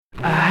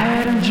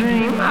a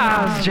dream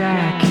I was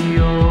Jackie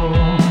O,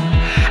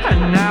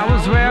 and I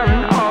was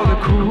wearing all the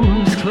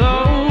coolest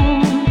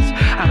clothes.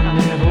 I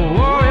never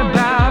worry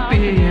about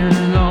being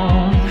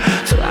alone,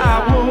 so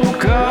I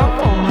woke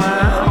up on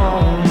my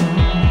own.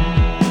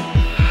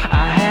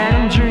 I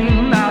had a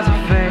dream I was a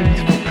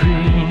faithful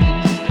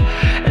priest,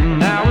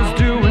 and I was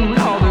doing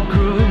all the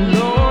good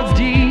Lord's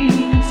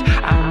deeds.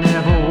 I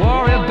never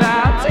worry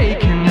about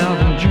taking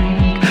another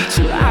drink,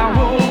 so I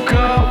woke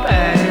up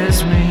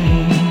as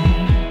me.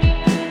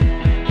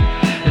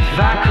 If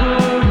I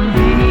could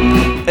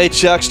be. Hey,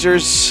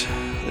 Chucksters.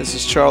 This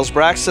is Charles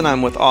Braxton.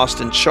 I'm with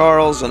Austin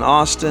Charles. And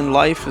Austin,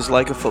 life is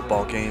like a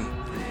football game.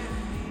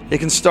 It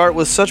can start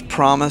with such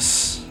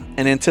promise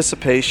and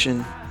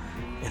anticipation,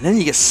 and then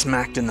you get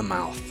smacked in the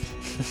mouth.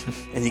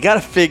 And you got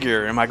to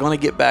figure, am I going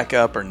to get back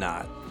up or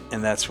not?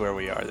 And that's where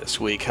we are this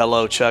week.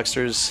 Hello,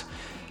 Chucksters.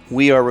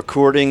 We are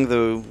recording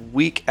the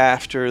week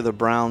after the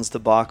Browns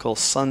debacle,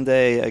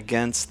 Sunday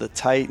against the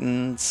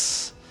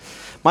Titans.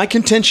 My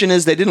contention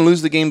is they didn't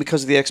lose the game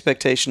because of the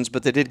expectations,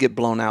 but they did get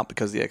blown out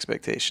because of the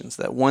expectations.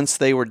 That once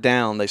they were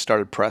down, they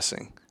started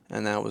pressing,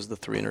 and that was the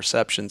 3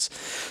 interceptions.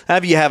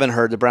 If you haven't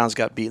heard, the Browns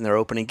got beaten their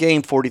opening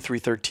game,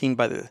 43-13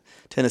 by the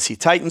Tennessee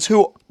Titans,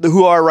 who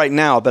are right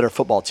now a better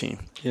football team.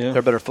 Yeah.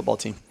 They're a better football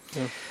team.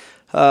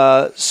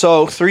 Yeah.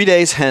 So 3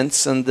 days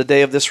hence, and the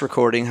day of this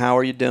recording, how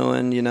are you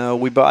doing? You know,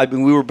 we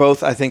were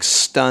both, I think,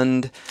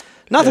 stunned.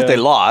 Not that they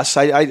lost.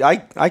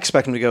 I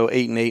expect them to go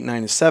 8-8,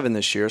 9-7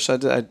 this year. So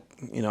I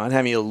don't have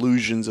any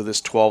illusions of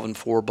this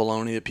 12-4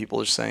 baloney that people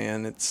are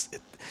saying.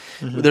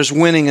 There's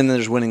winning and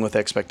there's winning with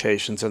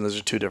expectations, and those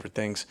are two different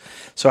things.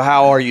 So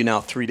how are you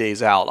now 3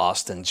 days out,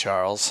 Austin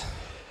Charles?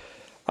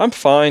 I'm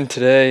fine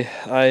today.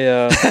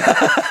 I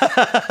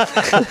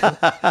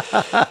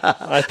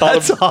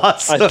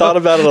thought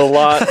about it a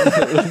lot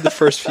the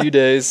first few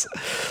days,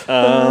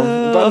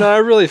 but no, I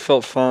really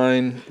felt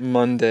fine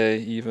Monday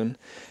even.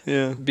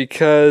 Yeah.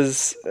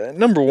 Because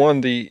number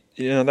one,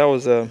 that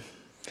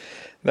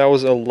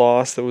was a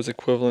loss that was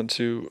equivalent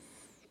to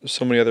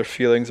so many other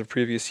feelings of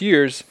previous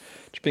years,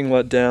 just being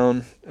let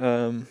down.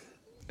 And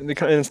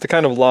it's the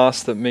kind of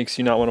loss that makes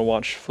you not want to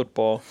watch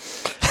football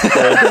for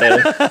a day,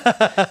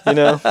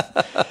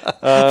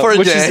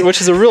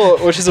 which is a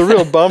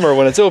real bummer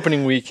when it's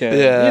opening weekend,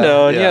 you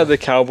have the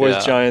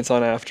Cowboys Giants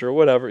on after or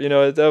whatever,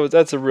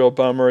 that's a real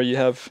bummer. You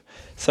have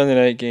Sunday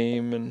night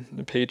game and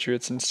the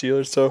Patriots and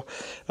Steelers, so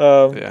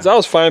I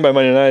was fine by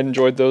Monday night. I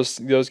enjoyed those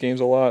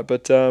games a lot,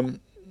 but so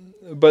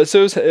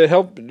it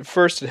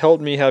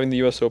helped me having the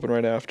U.S. Open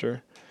right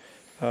after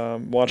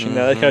watching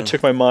that. It kind of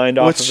took my mind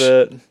off of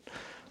it.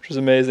 Which was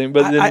amazing,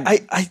 but then,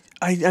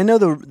 I know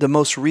the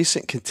most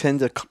recent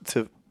contender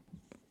to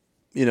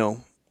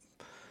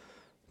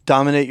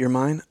dominate your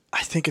mind.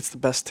 I think it's the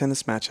best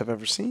tennis match I've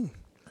ever seen.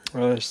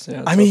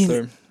 I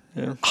mean,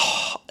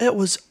 it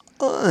was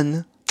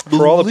unbelievable.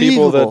 For all the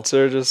people that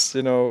are just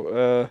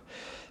the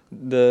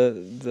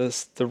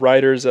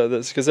writers of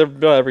this, because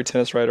every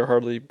tennis writer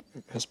hardly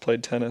has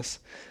played tennis.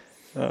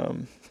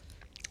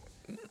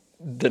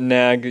 The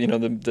nag,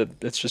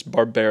 it's just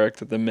barbaric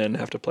that the men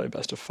have to play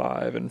best of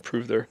 5 and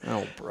prove their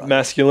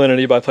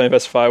masculinity by playing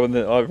best of 5 when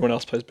everyone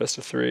else plays best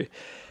of 3.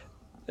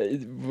 I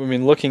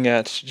mean, looking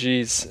at,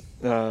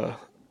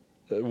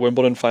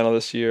 Wimbledon final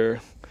this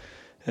year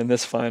and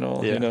this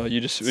final,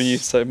 you just when you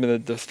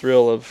the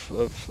thrill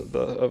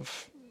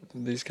of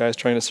these guys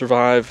trying to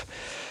survive.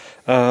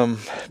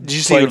 Did you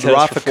see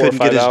Rafa couldn't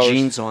get his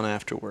jeans on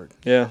afterward?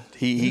 Yeah,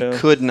 he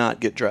could not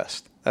get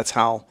dressed. That's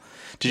how.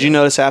 Did you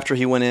notice after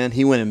he went in,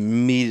 he went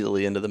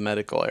immediately into the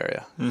medical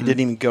area. Mm-hmm. He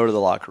didn't even go to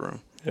the locker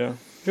room. Yeah.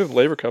 He have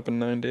Labor Cup in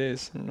 9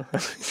 days.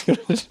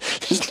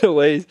 There's no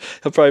way.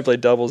 He'll probably play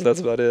doubles.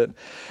 That's about it.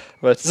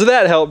 But so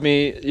that helped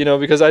me,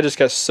 because I just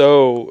got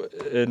so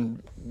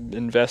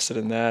invested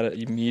in that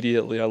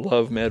immediately. I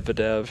love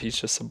Medvedev. He's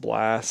just a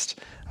blast.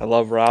 I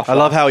love Rafa. I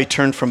love how he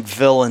turned from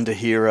villain to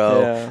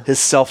hero. Yeah. His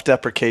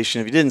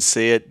self-deprecation. If you didn't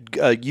see it,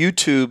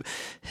 YouTube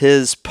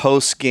his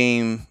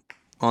post-game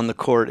on the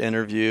court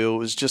interview. It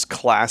was just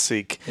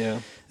classic. Yeah.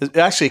 It was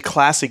actually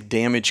classic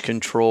damage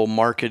control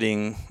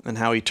marketing and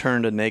how he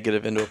turned a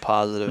negative into a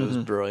positive. Mm-hmm. It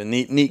was brilliant.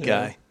 Neat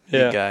guy.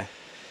 Yeah. Neat guy.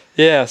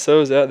 Yeah,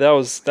 so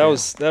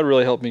that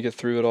really helped me get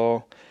through it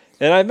all.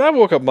 And I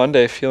woke up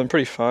Monday feeling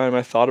pretty fine.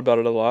 I thought about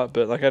it a lot,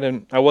 but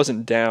I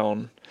wasn't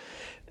down.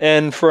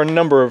 And for a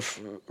number of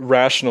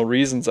rational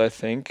reasons, I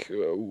think.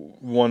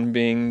 One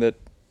being that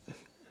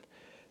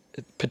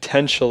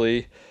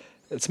potentially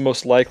it's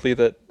most likely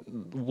that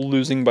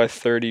losing by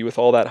 30 with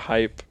all that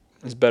hype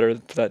is better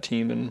for that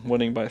team than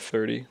winning by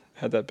 30.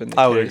 Had that been the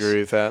case, I would agree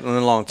with that in the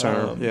long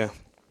term.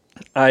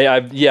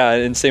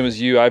 And same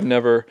as you. I've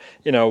never,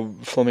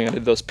 Fleming, I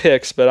did those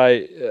picks, but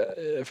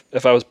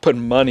if I was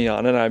putting money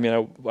on it, I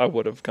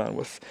would have gone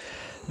with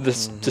the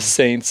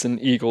Saints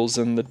and Eagles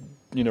and the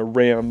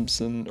Rams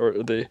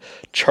or the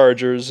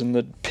Chargers and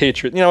the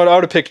Patriots. I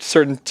would have picked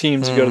certain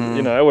teams to go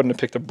to. I wouldn't have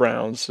picked the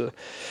Browns.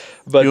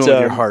 But you went with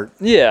your heart.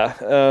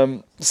 Yeah.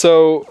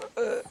 So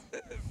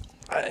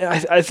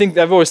I think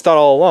I've always thought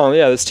all along.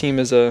 Yeah, this team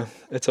is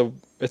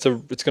it's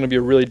going to be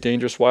a really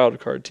dangerous wild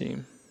card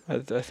team. I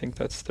think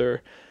that's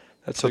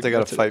what they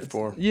got to fight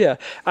for. Yeah,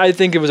 I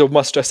think it was a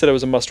must. I said it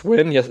was a must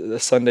win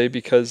Sunday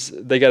because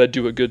they got to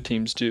do what good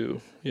teams do.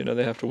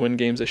 They have to win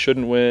games they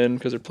shouldn't win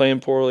because they're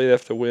playing poorly. They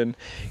have to win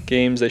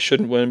games they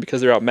shouldn't win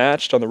because they're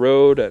outmatched on the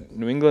road at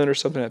New England or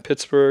something, at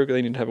Pittsburgh.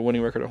 They need to have a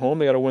winning record at home.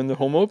 They got to win the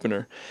home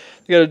opener.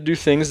 They got to do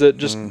things that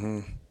just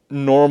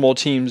normal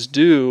teams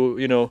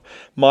do.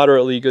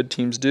 Moderately good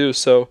teams do.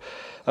 So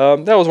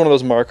that was one of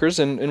those markers,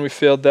 and we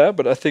failed that.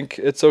 But I think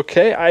it's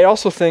okay. I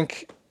also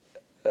think.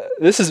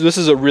 This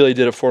is what really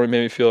did it for me,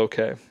 made me feel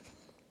okay.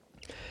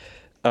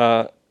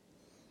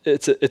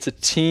 It's a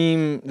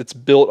team that's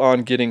built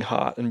on getting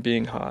hot and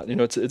being hot.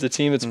 It's a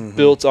team that's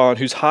built on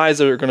whose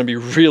highs are going to be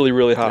really,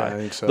 really high. Yeah, I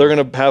think so. They're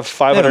going to have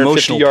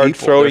 550-yard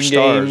throwing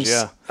games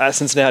at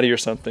Cincinnati or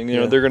something.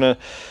 They're going to,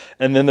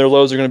 and then their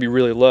lows are going to be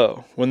really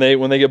low. When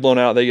they get blown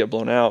out, they get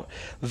blown out.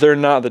 They're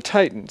not the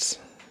Titans.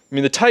 I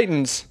mean, the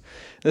Titans.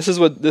 This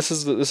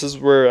is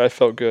where I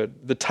felt good.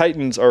 The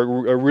Titans are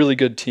a really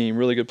good team,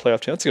 really good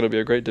playoff team. That's going to be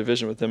a great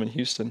division with them in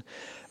Houston.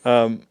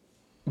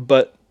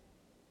 But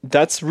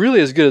that's really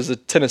as good as the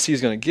Tennessee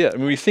is going to get. I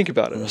mean, when you think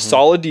about it, a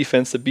solid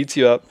defense that beats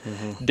you up,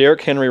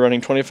 Derrick Henry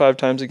running 25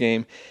 times a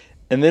game,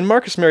 and then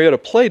Marcus Mariota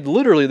played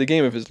literally the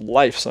game of his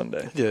life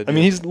Sunday. I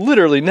mean, he's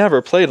literally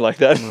never played like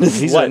that in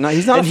his life.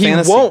 He's not a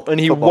fantasy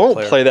he won't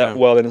player. play that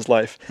well in his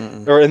life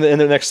or in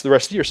the rest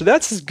of the year. So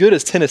that's as good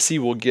as Tennessee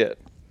will get.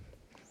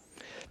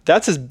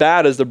 That's as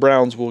bad as the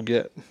Browns will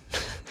get.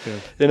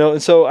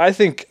 And so I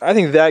think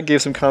that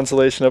gave some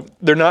consolation of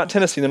they're not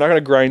Tennessee. They're not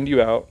going to grind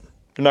you out.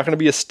 They're not going to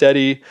be a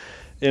steady,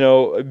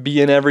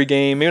 be in every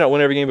game. Maybe not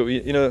win every game, but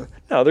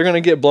no, they're going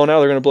to get blown out.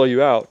 They're going to blow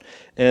you out.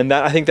 And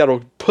that, I think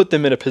that'll put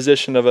them in a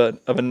position of a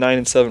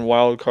 9-7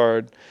 wild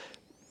card.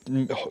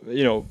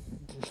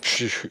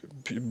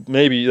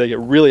 Maybe they get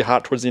really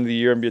hot towards the end of the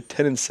year and be a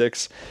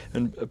 10-6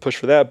 and push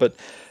for that. But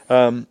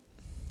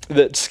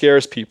that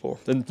scares people.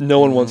 And no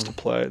one wants to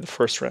play the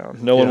first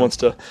round. No one wants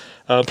to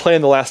play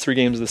in the last 3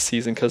 games of the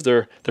season because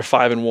they're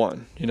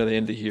 5-1. The end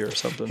of the year or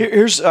something.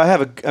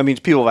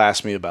 People have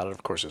asked me about it,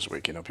 of course, this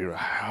week. People are,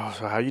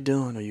 how you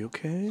doing? Are you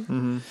okay?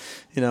 And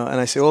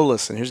I say, well,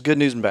 listen. Here's good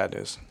news and bad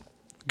news.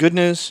 Good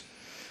news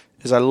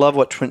is I love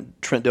what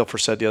Trent Dilfer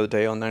said the other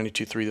day on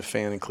 92.3 The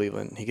Fan in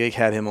Cleveland. He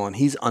had him on.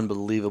 He's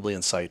unbelievably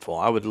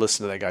insightful. I would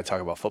listen to that guy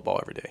talk about football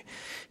every day.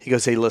 He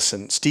goes, hey,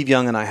 listen, Steve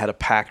Young and I had a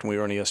pact when we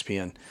were on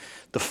ESPN.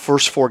 The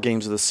first 4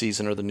 games of the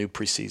season are the new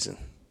preseason.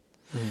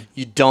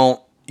 You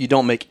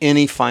don't make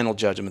any final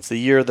judgments. The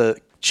year the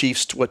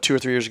Chiefs, 2 or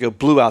 3 years ago,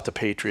 blew out the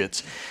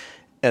Patriots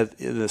at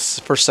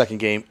this second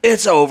game,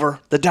 it's over.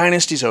 The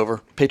dynasty's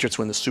over. Patriots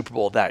win the Super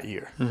Bowl that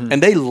year.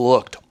 And they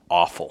looked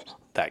awful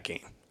that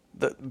game.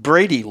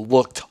 Brady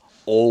looked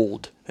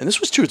old. And this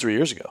was 2 or 3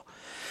 years ago.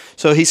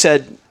 So he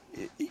said,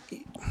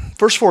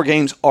 first 4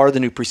 games are the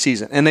new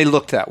preseason. And they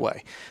looked that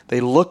way.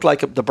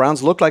 The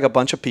Browns looked like a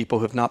bunch of people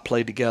who have not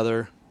played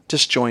together,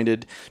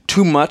 disjointed,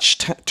 too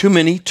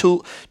many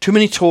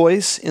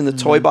toys in the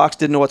toy box,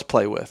 didn't know what to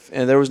play with.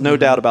 And there was no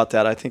doubt about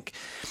that, I think.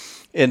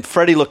 And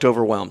Freddie looked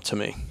overwhelmed to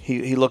me.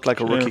 He looked like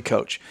a rookie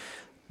coach.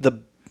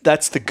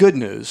 That's the good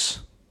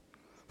news.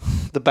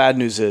 The bad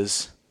news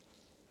is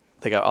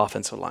they got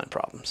offensive line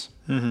problems.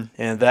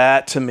 And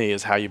that, to me,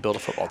 is how you build a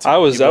football team. I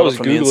was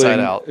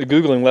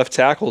Googling left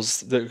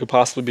tackles that could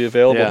possibly be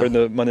available in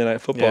the Monday Night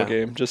Football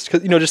game. Just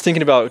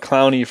thinking about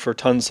Clowney for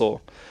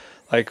Tunsil.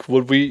 Like,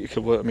 would we?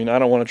 I mean, I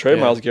don't want to trade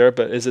Myles Garrett,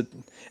 but is it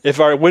if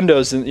our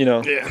windows?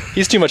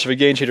 He's too much of a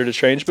game changer to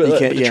trade. But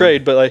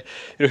trade.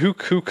 Who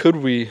could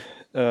we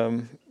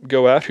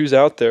go after? Who's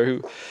out there?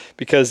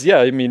 Because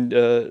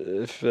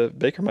if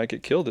Baker might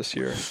get killed this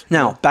year.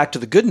 Now back to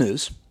the good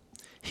news.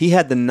 He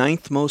had the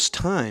 9th most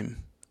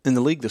time in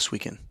the league this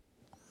weekend.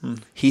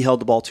 He held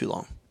the ball too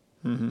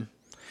long.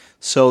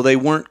 So they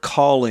weren't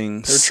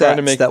calling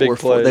sets that were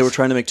plays. They were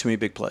trying to make too many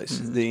big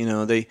plays.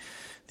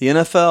 The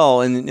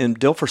NFL, and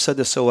Dilfer said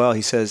this so well,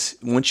 he says,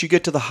 once you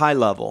get to the high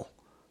level,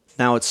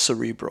 now it's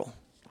cerebral.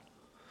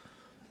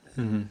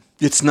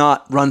 It's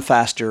not run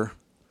faster.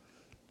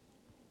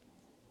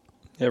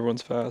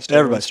 Everyone's fast.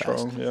 Everybody's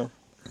strong. Fast. Yeah.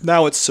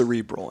 Now it's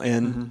cerebral.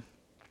 And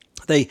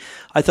I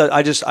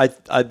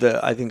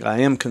think I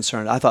am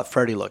concerned. I thought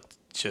Freddie looked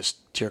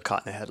just deer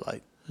caught in a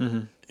headlight.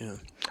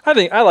 I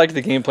think I liked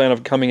the game plan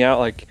of coming out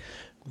like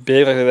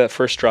big, like that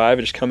first drive,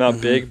 and just come out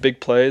big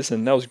plays,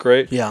 and that was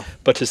great. Yeah.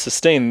 But to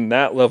sustain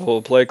that level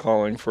of play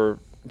calling for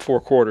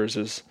 4 quarters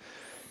is,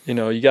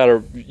 you got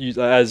to,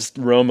 as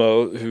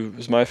Romo, who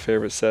was my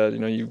favorite, said,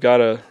 you've got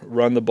to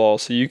run the ball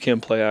so you can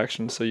play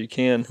action, so you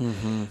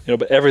can,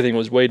 but everything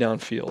was way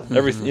downfield.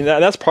 Everything,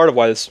 that's part of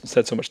why this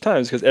said so much time,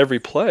 is because every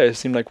play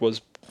seemed like was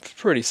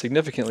pretty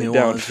significantly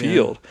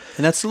downfield.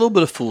 And that's a little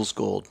bit of fool's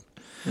gold.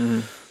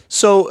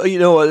 So,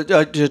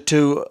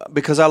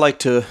 because I like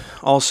to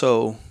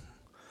also,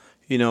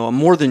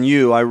 more than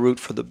you, I root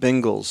for the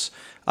Bengals.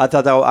 I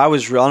thought that I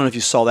don't know if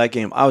you saw that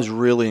game. I was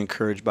really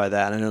encouraged by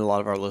that. I know a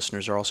lot of our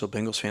listeners are also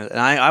Bengals fans, and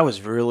I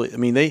was really. I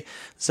mean, that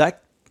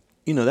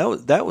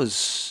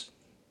was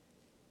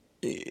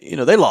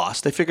they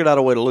lost. They figured out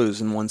a way to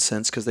lose in one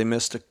sense because they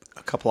missed a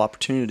couple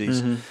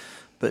opportunities. Mm-hmm.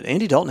 But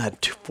Andy Dalton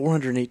had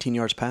 418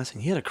 yards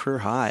passing. He had a career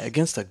high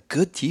against a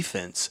good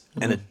defense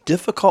and a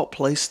difficult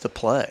place to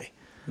play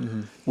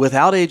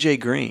without A.J.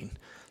 Green.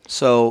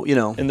 So,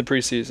 in the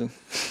preseason.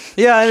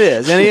 Yeah, it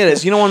is. And it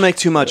is. You don't want to make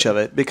too much of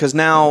it because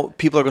now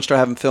people are going to start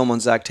having film on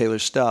Zach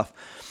Taylor's stuff.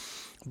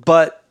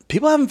 But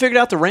people haven't figured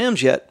out the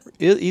Rams yet,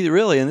 either,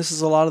 really. And this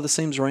is a lot of the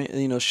same,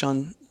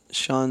 Sean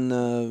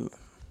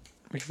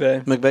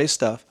McVay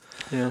stuff.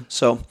 Yeah.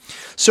 So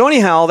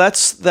anyhow,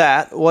 that's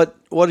that. What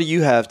do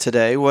you have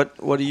today? What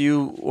do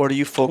you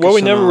focus on? Well,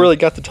 we never really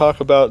got to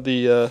talk about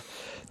the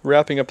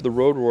wrapping up the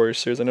Road Warriors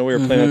series. I know we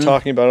were planning on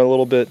talking about it a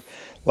little bit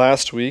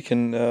last week,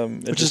 and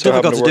which is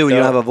difficult to do when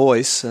you don't have a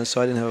voice.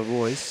 So I didn't have a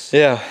voice.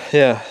 Yeah.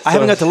 I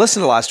haven't got to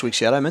listen to last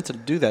week's yet. I meant to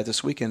do that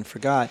this weekend,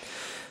 forgot.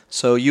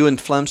 So you and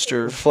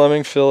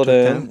Fleming filled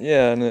in,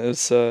 yeah, and it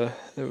was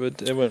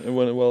it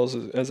went well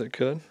as it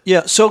could.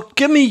 Yeah. So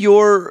give me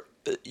your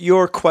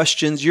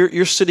questions.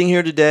 You're sitting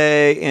here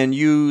today, and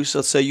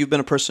let's say you've been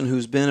a person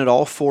who's been at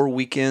all 4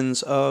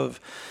 weekends of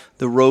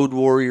the Road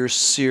Warriors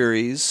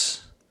series.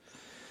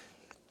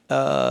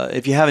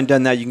 If you haven't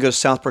done that, you can go to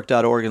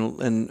southbrook.org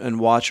and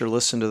watch or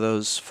listen to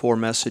those 4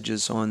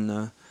 messages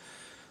on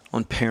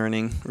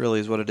parenting. Really,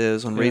 is what it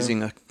is on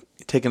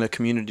taking a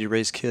community to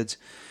raise kids.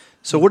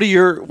 So, what are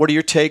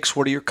your takes?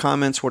 What are your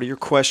comments? What are your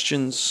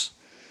questions?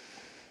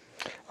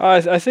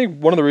 I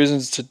think one of the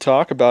reasons to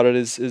talk about it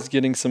is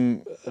getting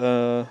some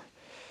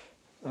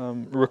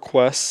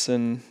requests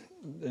and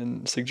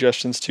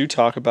suggestions to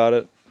talk about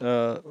it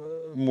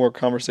more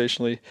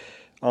conversationally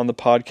on the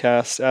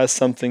podcast as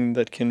something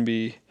that can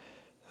be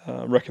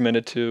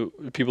recommended to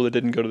people that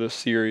didn't go to the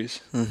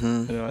series.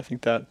 Mm-hmm. I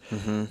think that,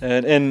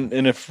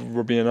 and if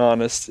we're being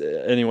honest,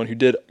 anyone who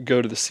did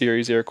go to the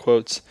series, air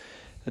quotes,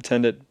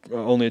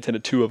 only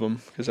attended 2 of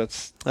them because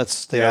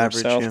that's the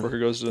average. Southbrook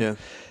goes to. Yeah.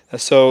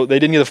 So they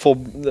didn't get the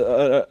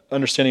full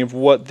understanding of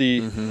what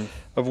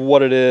of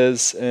what it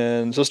is,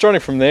 and so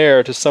starting from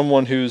there to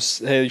someone who's,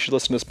 hey, you should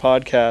listen to this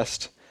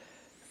podcast,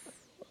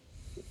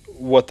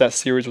 what that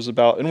series was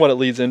about and what it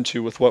leads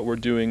into with what we're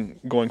doing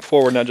going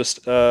forward, not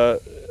just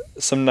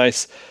some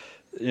nice,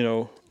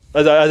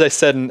 as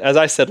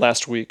I said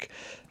last week,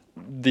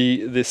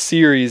 the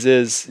series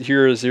is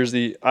here's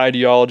the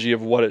ideology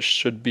of what it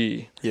should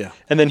be,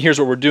 and then here's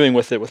what we're doing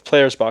with it with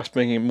Players Box,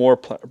 making it more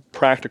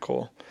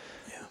practical.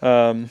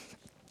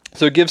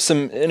 So it gives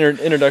some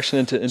introduction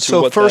into what that is.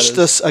 So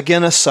first,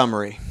 again, a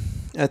summary.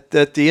 At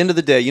the end of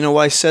the day,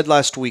 what I said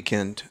last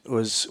weekend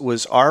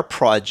was our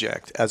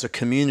project as a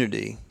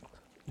community,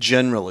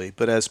 generally,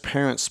 but as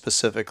parents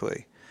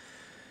specifically,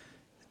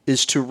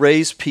 is to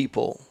raise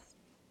people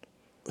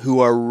who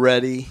are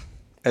ready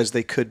as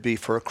they could be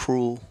for a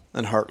cruel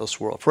and heartless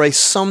world, for a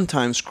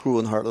sometimes cruel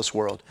and heartless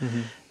world.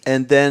 Mm-hmm.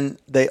 And then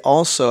they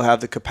also have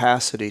the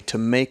capacity to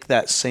make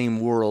that same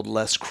world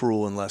less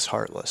cruel and less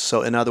heartless.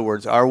 So in other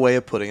words, our way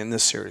of putting it in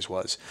this series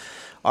was,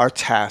 our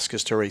task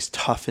is to raise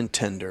tough and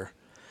tender,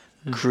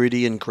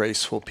 gritty and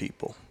graceful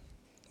people,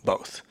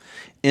 both.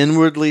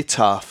 Inwardly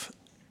tough,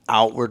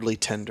 outwardly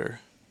tender.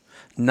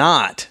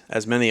 Not,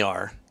 as many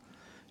are,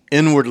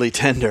 inwardly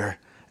tender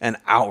and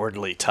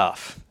outwardly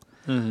tough.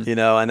 Mm-hmm.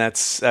 And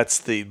that's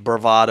the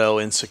bravado,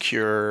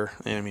 insecure.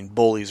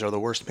 Bullies are the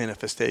worst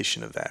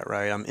manifestation of that,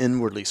 right? I'm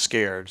inwardly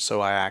scared,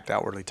 so I act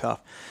outwardly tough.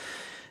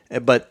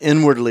 But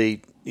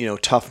inwardly,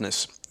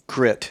 toughness,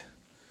 grit,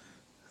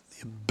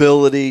 the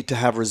ability to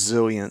have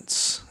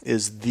resilience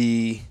is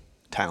the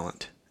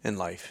talent in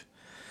life.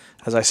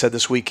 As I said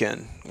this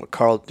weekend, what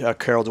Carol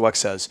Dweck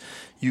says,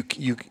 you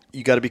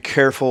got to be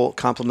careful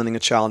complimenting a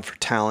child for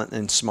talent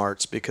and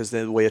smarts, because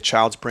the way a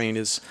child's brain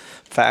is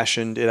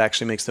fashioned, it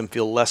actually makes them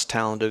feel less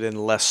talented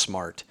and less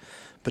smart.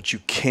 But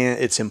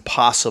it's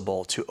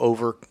impossible to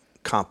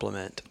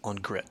over-compliment on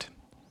grit.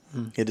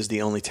 It is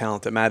the only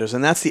talent that matters.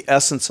 And that's the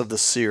essence of the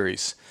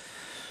series.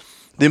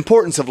 The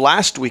importance of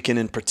last weekend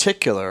in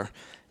particular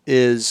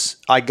is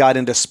I got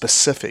into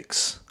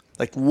specifics.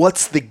 Like,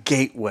 what's the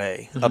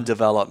gateway of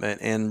development?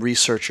 And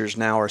researchers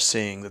now are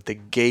seeing that the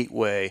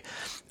gateway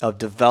of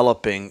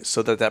developing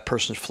so that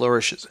person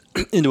flourishes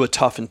into a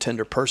tough and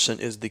tender person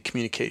is the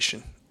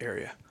communication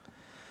area.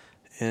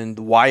 And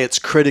why it's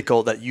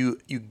critical that you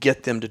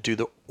get them to do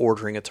the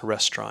ordering at the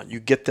restaurant. You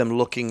get them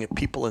looking at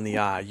people in the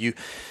eye.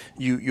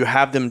 You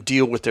have them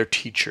deal with their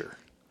teacher,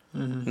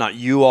 not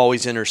you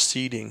always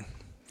interceding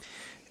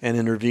and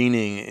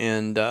intervening,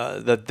 and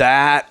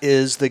that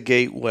is the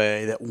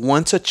gateway. That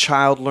once a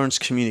child learns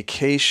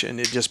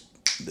communication,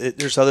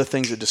 there's other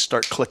things that just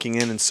start clicking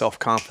in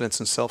self-confidence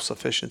and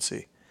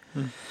self-sufficiency.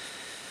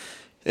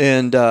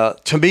 And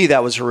to me,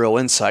 that was a real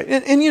insight.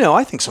 And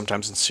I think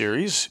sometimes in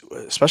series,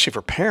 especially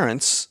for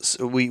parents,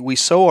 we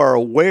so are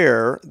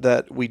aware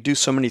that we do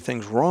so many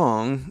things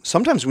wrong.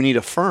 Sometimes we need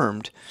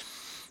affirmed.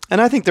 And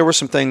I think there were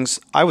some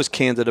things I was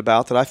candid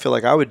about that I feel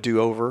like I would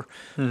do over.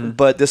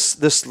 But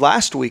this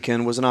last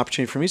weekend was an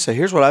opportunity for me to say,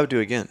 here's what I would do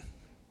again.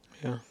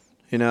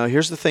 Yeah.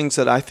 Here's the things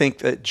that I think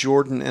that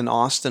Jordan and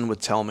Austin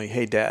would tell me,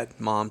 hey, Dad,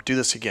 Mom, do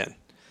this again.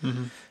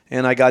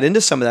 And I got into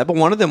some of that, but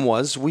one of them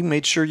was we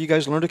made sure you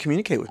guys learn to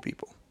communicate with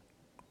people.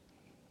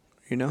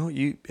 You know,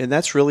 and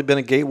that's really been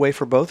a gateway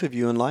for both of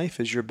you in life,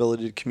 is your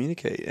ability to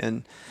communicate.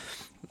 And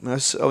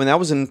that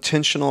was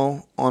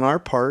intentional on our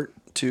part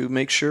to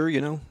make sure, you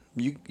know,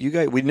 you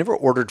guys, we never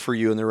ordered for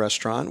you in the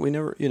restaurant. We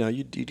never, you know,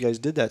 you guys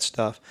did that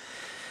stuff.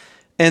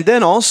 And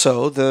then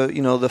also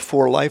the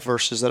 4 life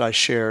verses that I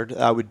shared,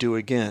 I would do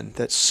again.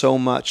 That so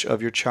much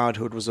of your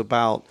childhood was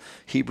about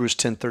Hebrews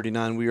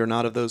 10:39. We are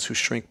not of those who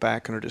shrink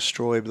back and are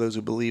destroyed, but those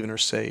who believe and are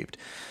saved.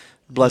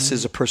 Blessed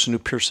is a person who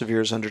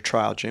perseveres under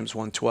trial, James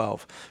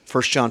 1:12.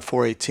 1 John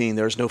 4:18,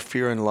 there is no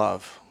fear in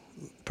love.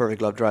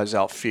 Perfect love drives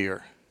out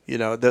fear. You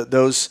know,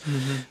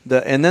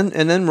 and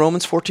then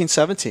Romans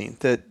 14:17,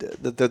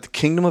 that the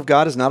kingdom of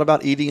God is not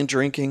about eating and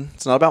drinking.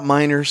 It's not about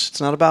minors. It's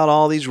not about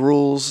all these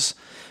rules,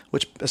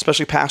 which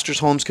especially pastors'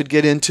 homes could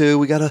get into.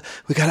 We gotta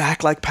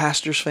act like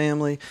pastors'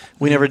 family.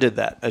 We never did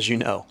that, as you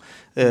know.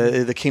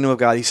 The kingdom of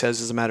God, he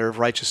says, is a matter of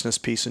righteousness,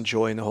 peace, and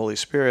joy in the Holy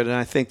Spirit. And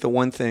I think the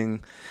one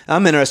thing,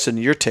 I'm interested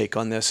in your take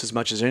on this as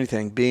much as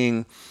anything,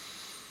 being,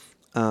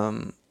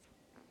 you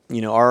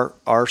know,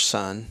 our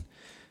son,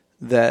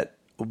 that,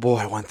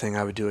 boy, one thing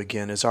I would do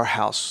again is our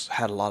house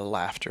had a lot of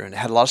laughter and it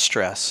had a lot of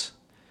stress,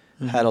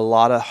 had a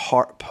lot of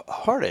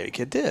heartache.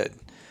 It did.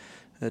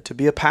 To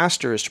be a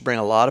pastor is to bring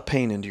a lot of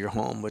pain into your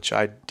home, which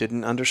I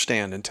didn't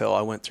understand until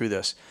I went through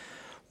this.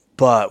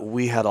 But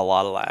we had a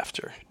lot of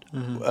laughter.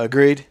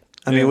 Agreed?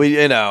 I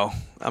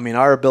mean,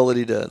 our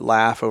ability to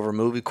laugh over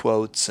movie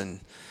quotes and,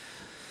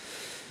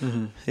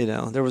 you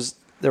know, there was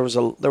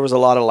a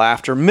lot of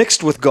laughter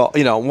mixed with gall,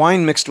 you know,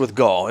 wine mixed with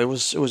gall. It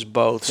was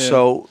both. Yeah.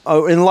 So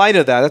in light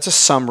of that, that's a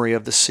summary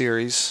of the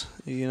series,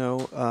 you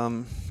know.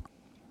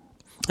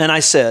 And I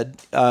said,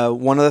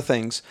 one of the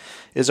things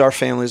is our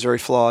family is very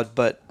flawed,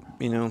 but,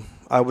 you know,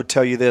 I would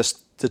tell you this,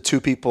 the 2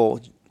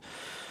 people,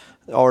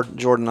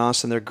 Jordan and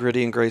Austin, they're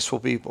gritty and graceful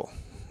people,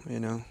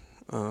 you know.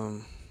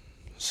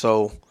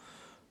 So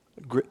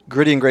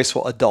gritty and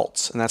graceful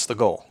adults, and that's the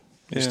goal.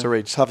 Is to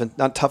raise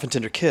not tough and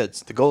tender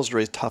kids. The goal is to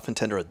raise tough and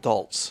tender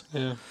adults.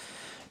 Yeah.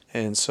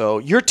 And so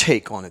your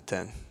take on it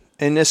then,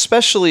 and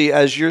especially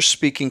as you're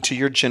speaking to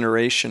your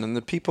generation and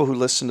the people who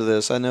listen to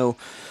this, I know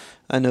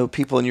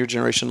people in your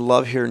generation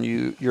love hearing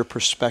your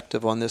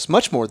perspective on this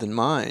much more than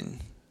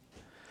mine.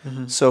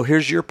 So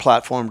here's your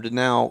platform to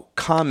now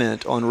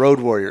comment on Road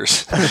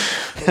Warriors.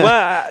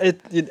 Well, I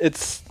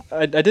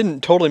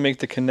didn't totally make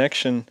the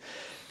connection.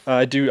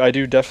 I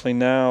do definitely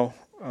now.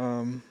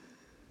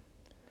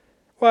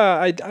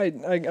 Well,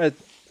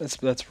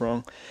 that's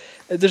wrong.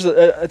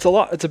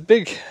 It's a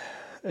big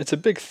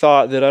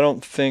thought that I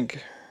don't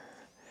think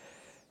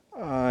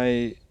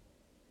I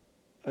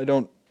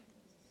don't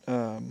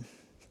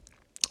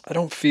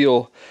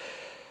feel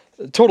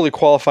totally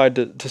qualified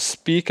to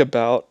speak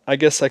about. I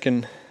guess I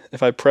can,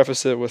 if I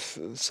preface it with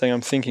saying I'm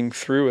thinking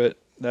through it.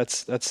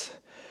 That's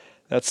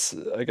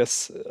I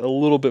guess a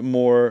little bit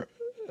more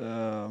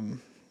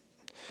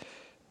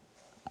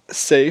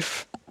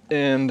safe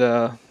and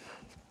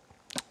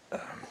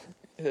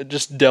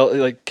just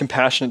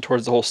compassionate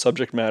towards the whole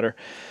subject matter.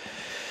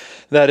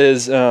 That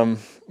is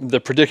the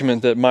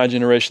predicament that my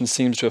generation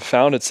seems to have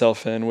found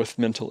itself in with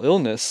mental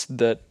illness.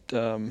 That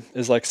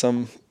is like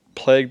some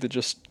plague that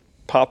just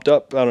popped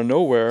up out of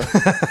nowhere,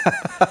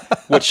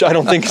 which I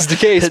don't think is the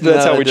case, but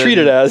that's how we treat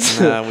it as.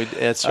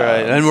 That's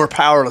right, and we're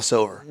powerless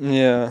over.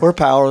 Yeah, we're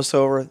powerless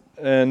over it.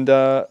 And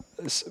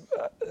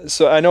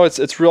so I know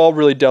it's all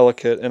really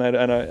delicate, and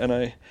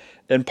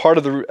part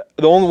of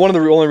one of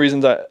the only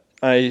reasons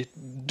I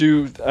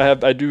do try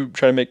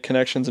to make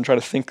connections and try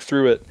to think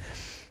through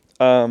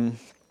it,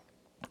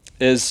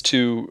 is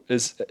to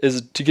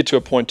get to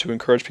a point to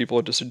encourage people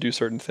just to do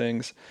certain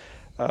things.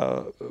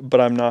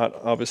 But I'm not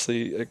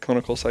obviously a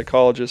clinical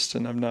psychologist,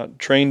 and I'm not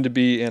trained to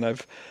be. And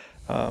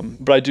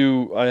but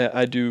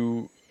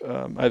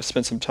I've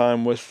spent some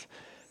time with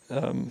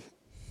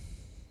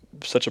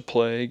such a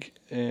plague,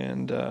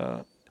 and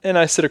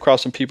I sit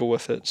across some people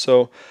with it.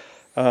 So.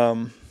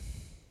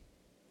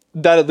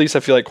 That at least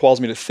I feel like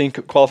qualifies me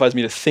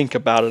to think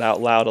about it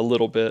out loud a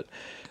little bit,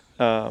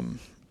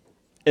 and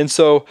I'm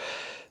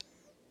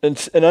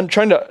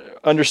trying to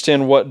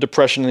understand what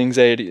depression and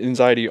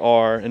anxiety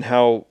are, and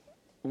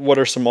what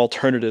are some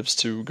alternatives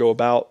to go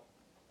about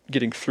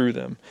getting through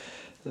them.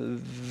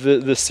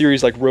 The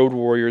series like Road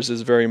Warriors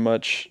is very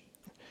much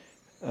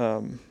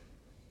goes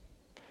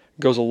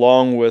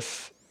along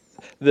with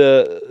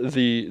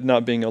the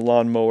not being a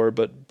lawnmower,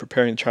 but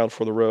preparing the child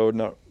for the road,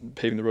 not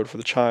paving the road for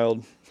the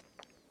child.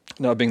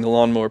 Not being the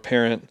lawnmower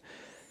parent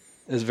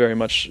is very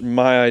much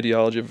my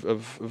ideology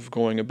of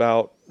going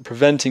about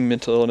preventing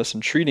mental illness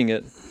and treating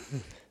it.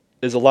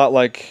 Is a lot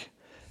like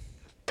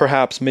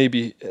perhaps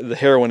maybe the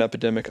heroin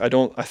epidemic. I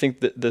think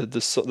that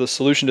the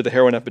solution to the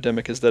heroin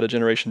epidemic is that a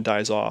generation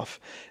dies off,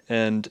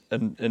 and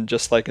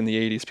just like in the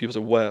 80s, people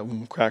said,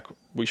 "Well, crack,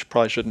 we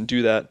probably shouldn't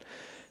do that."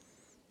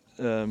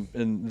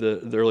 In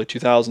the early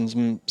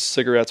 2000s,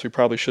 cigarettes, we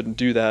probably shouldn't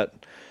do that.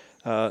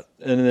 And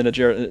then a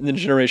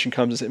generation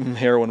comes and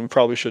heroin, we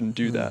probably shouldn't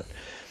do that.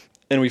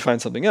 and we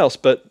find something else.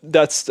 But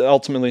that's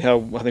ultimately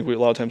how I think a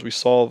lot of times we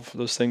solve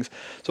those things.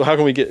 So how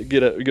can we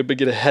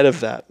get ahead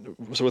of that?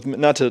 So I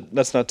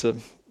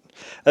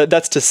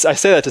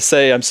say that to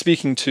say I'm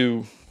speaking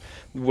to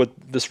what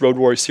this Road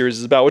Warrior series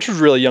is about, which was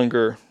really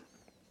younger.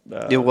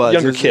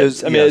 Younger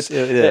kids.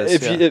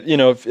 If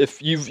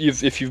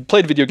you've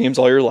played video games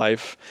all your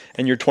life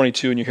and you're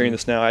 22 and you're hearing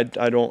this now,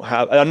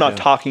 I'm not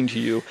talking to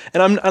you,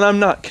 and I'm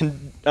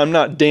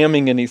not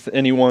damning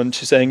anyone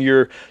to saying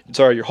you're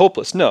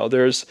hopeless. No,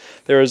 there's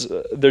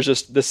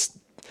just this.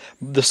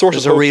 The source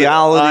of hope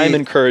reality I'm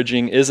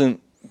encouraging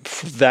isn't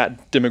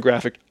that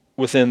demographic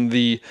within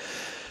the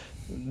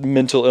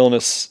mental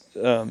illness.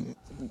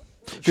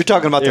 If you're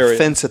talking about the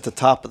fence at the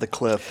top of the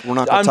cliff, we're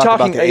not going to talk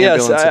about the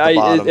ambulance at the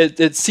bottom.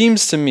 It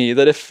seems to me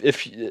that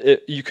if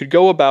you could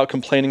go about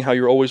complaining how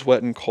you're always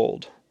wet and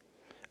cold,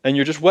 and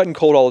you're just wet and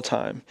cold all the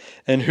time,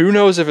 and who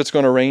knows if it's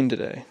going to rain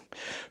today?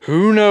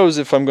 Who knows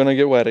if I'm going to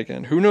get wet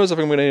again? Who knows if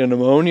I'm going to get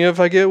pneumonia if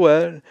I get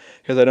wet?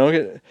 Because I don't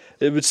get.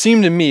 It would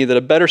seem to me that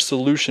a better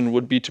solution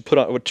would be to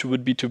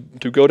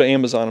go to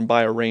Amazon and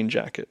buy a rain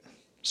jacket.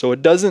 So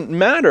it doesn't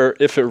matter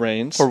if it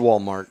rains. Or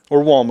Walmart,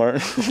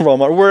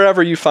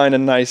 wherever you find a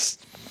nice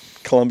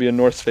Columbia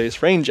North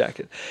Face rain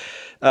jacket.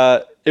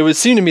 It would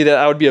seem to me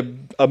that would be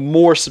a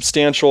more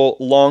substantial,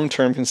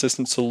 long-term,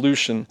 consistent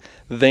solution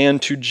than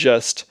to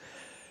just,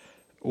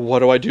 what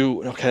do I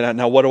do? Okay,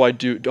 now what do I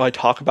do? Do I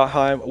talk about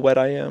how wet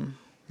I am?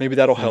 Maybe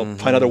that'll help.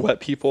 Mm-hmm. Find other wet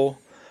people.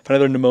 Find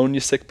other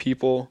pneumonia sick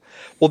people.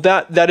 Well,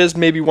 that is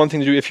maybe one thing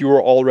to do if you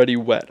were already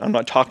wet. I'm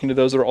not talking to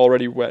those that are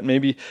already wet.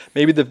 Maybe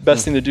the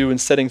best thing to do in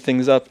setting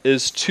things up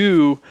is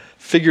to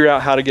figure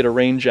out how to get a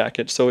rain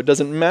jacket. So it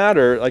doesn't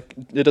matter.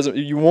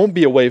 You won't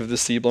be a wave of the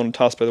sea blown and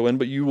tossed by the wind,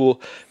 but you will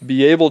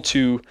be able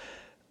to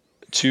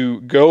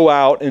go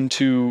out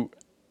into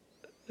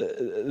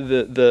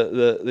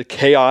the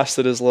chaos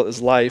that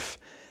is life,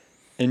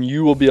 and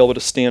you will be able to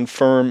stand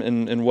firm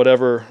in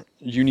whatever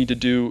you need to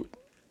do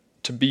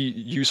to be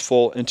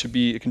useful and to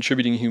be a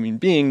contributing human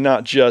being,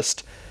 not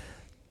just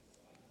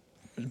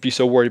be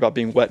so worried about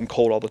being wet and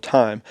cold all the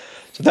time.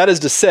 So that is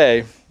to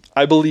say,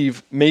 I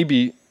believe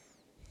maybe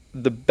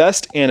the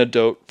best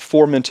antidote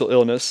for mental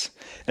illness,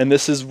 and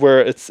this is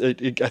where I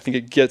think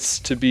it gets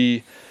to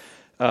be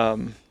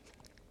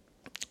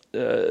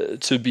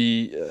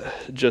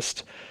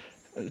just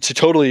to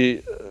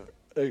totally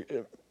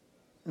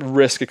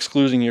risk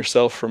excluding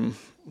yourself from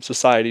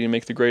society and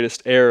make the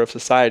greatest error of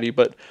society,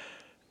 but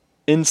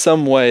in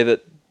some way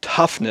that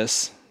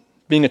toughness,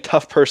 being a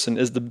tough person,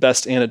 is the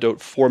best antidote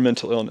for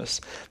mental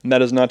illness. And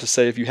that is not to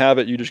say if you have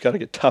it, you just got to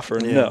get tougher.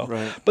 No.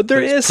 Right. But there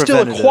is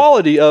still a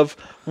quality of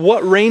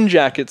what rain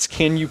jackets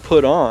can you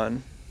put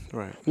on?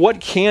 Right.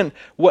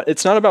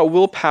 It's not about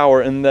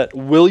willpower and that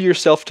will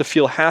yourself to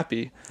feel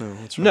happy. No,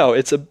 that's right. No,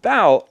 it's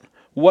about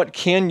what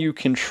can you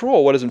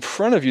control, what is in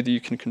front of you that you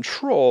can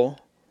control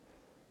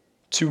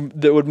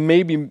that would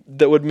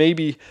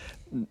maybe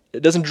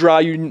it doesn't draw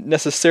you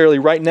necessarily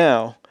right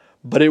now,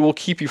 but it will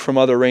keep you from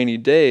other rainy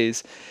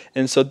days.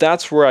 And so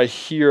that's where I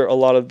hear a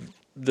lot of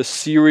the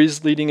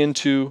series leading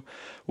into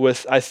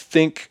with, I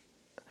think,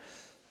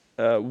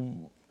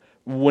 when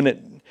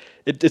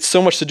it's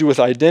so much to do with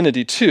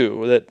identity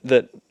too,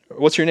 that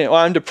what's your name? Oh,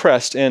 I'm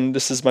depressed, and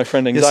this is my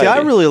friend anxiety. See, I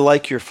really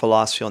like your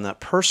philosophy on that.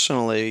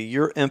 Personally,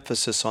 your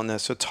emphasis on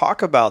this. So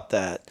talk about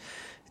that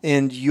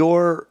and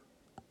your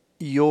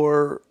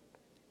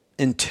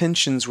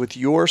intentions with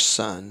your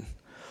son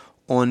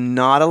on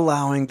not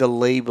allowing the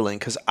labeling,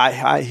 because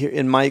I hear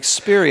in my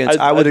experience,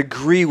 I would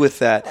agree with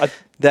that.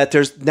 That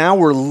now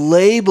we're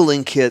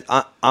labeling kid.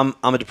 I'm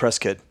a depressed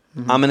kid.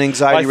 Mm-hmm. I'm an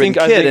anxiety-ridden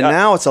kid, and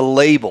now it's a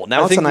label.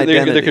 Now it's an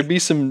identity. There could be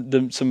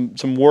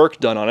some work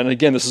done on it. And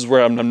again, this is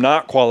where I'm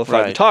not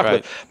qualified to talk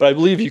about. But I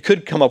believe you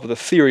could come up with a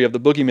theory of the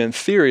boogeyman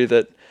theory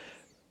that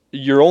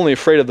you're only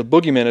afraid of the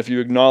boogeyman if you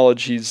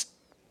acknowledge he's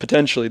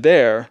potentially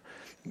there.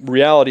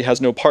 Reality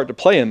has no part to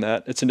play in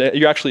that.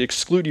 You're actually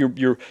excluding.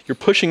 You're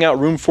pushing out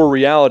room for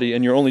reality,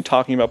 and you're only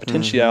talking about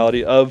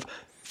potentiality of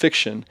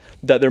fiction.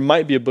 That there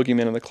might be a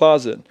boogeyman in the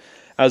closet,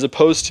 as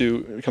opposed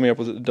to coming up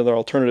with another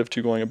alternative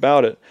to going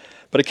about it.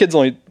 But a kid's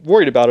only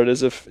worried about it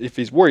as if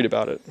he's worried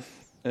about it,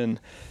 and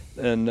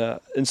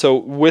so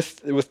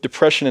with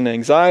depression and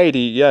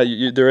anxiety,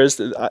 there is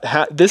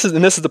this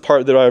is the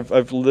part that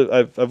I've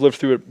lived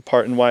through it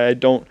part, and why I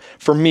don't.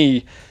 For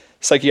me,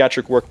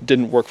 psychiatric work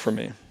didn't work for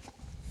me.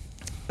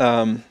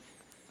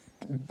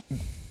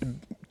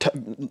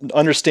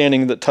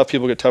 Understanding that tough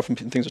people get tough and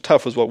things are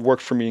tough was what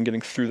worked for me in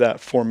getting through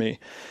that for me.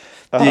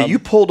 You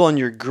pulled on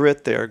your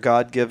grit there,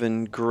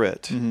 God-given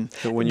grit.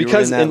 Mm-hmm. When you were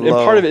in that and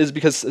part of it is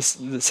because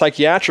the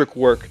psychiatric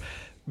work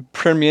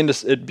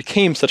it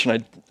became such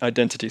an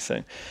identity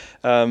thing.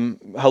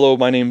 Hello,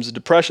 my name's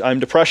depression. I'm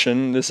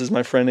depression. This is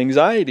my friend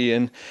anxiety,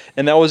 and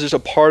that was just a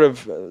part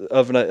of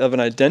an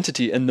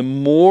identity. And the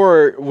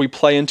more we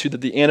play into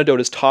that, the antidote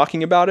is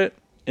talking about it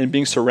and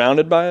being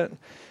surrounded by it,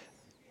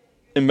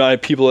 and by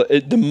people,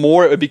 the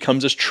more it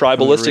becomes this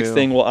tribalistic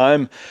thing. Well,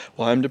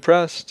 I'm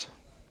depressed.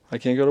 I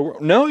can't go to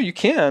work. No, you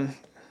can.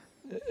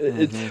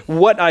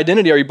 What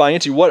identity are you buying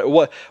into?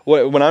 What?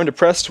 When I'm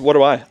depressed, what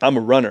do I? I'm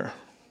a runner.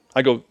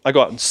 I go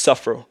out and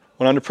suffer.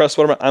 When I'm depressed,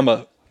 what am I? I'm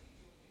a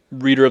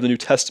reader of the New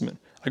Testament.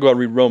 I go out and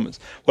read Romans.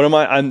 What am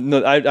I?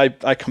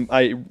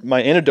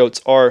 My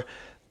antidotes are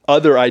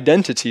other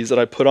identities that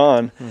I put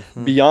on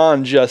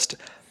beyond just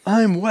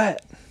I'm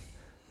wet.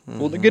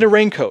 Well, get a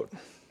raincoat.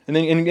 And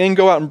then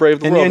go out and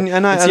brave the world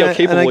and see how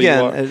capable you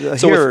are.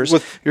 So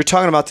you're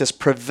talking about this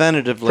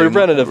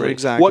preventatively.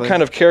 Exactly. What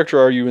kind of character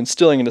are you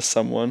instilling into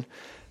someone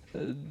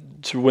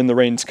to when the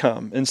rains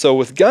come? And so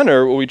with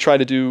Gunnar, what we try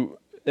to do,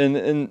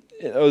 there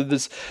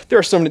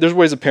are so many. There's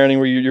ways of parenting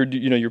where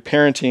you're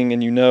parenting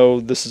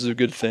and this is a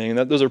good thing.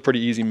 Those are pretty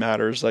easy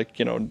matters, like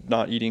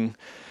not eating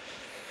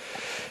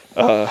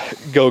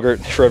Go-Gurt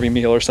for every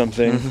meal or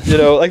something.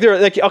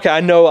 Okay,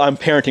 I know I'm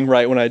parenting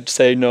right when I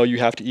say no, you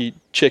have to eat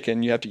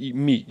chicken, you have to eat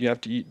meat, you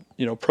have to eat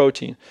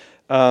protein.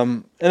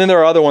 And then there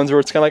are other ones where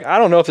it's kind of like, I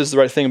don't know if this is the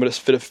right thing, but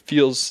it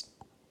feels,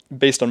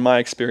 based on my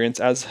experience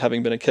as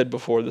having been a kid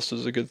before, this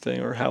was a good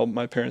thing, or how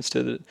my parents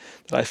did it,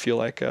 that I feel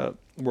like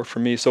worked for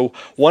me. So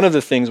one of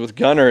the things with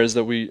Gunnar is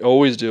that we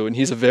always do, and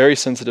he's a very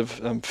sensitive,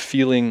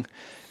 feeling,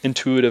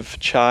 intuitive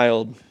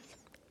child.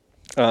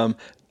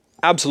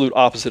 Absolute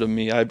opposite of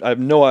me. I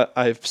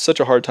have such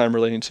a hard time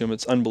relating to him.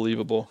 It's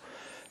unbelievable.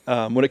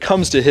 When it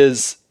comes to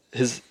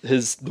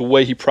the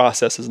way he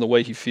processes and the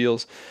way he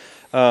feels.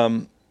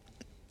 So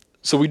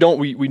we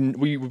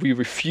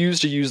refuse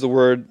to use the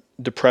word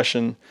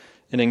depression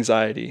and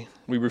anxiety.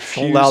 We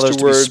refuse Don't allow those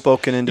to be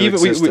spoken into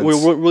existence.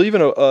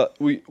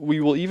 We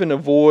will even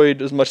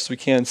avoid as much as we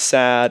can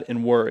sad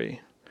and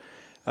worry.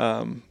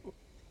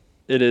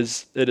 It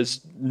is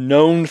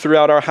known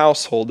throughout our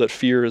household that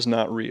fear is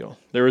not real.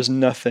 There is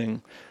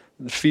nothing.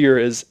 Fear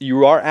is,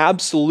 you are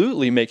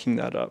absolutely making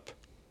that up.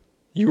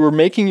 You are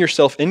making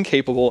yourself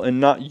incapable and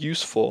not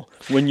useful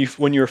when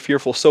you're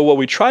fearful. So what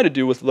we try to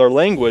do with our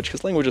language,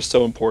 because language is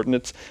so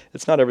important,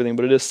 it's not everything,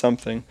 but it is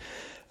something.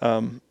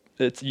 When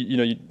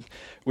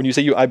you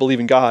say I believe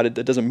in God,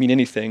 it doesn't mean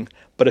anything.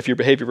 But if your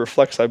behavior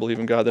reflects I believe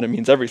in God, then it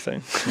means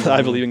everything.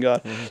 I believe in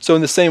God. So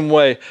in the same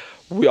way,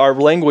 our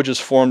language is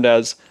formed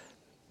as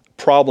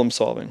problem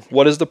solving.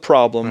 What is the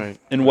problem,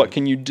 and what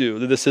can you do?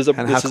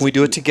 How can we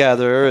do it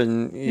together?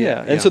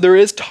 And so there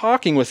is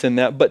talking within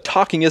that, but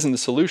talking isn't the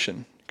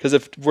solution. Because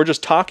if we're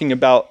just talking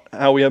about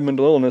how we have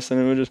mental illness,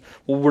 and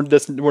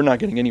we're not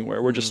getting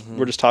anywhere. We're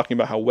just talking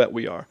about how wet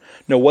we are.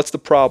 No, what's the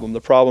problem? The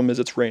problem is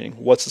it's raining.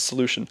 What's the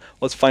solution?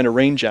 Let's find a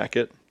rain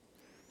jacket.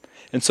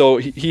 And so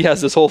he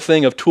has this whole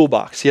thing of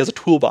toolbox. He has a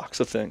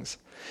toolbox of things.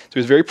 So he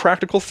has very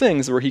practical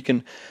things where he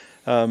can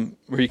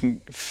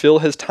fill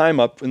his time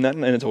up in that,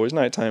 and it's always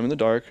nighttime in the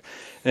dark.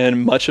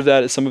 And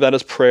some of that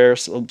is prayer.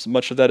 So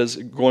much of that is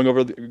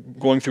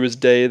going through his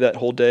day, that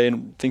whole day,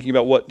 and thinking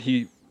about what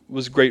he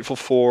was grateful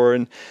for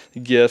and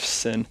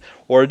gifts,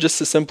 or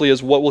just as simply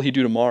as what will he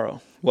do tomorrow?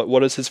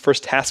 What is his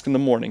first task in the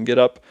morning? Get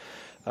up,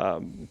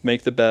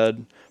 make the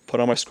bed,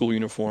 put on my school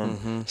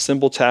uniform,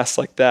 simple tasks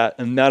like that.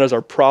 And that is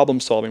our problem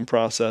solving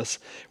process.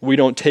 We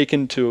don't take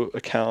into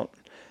account,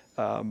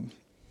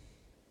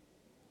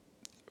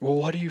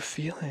 what are you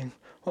feeling?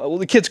 Well,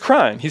 the kid's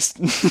crying. It's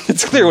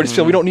clear what he's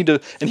feeling. We don't need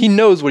to, and he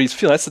knows what he's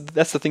feeling.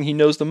 That's the thing he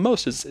knows the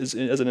most is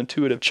as an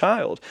intuitive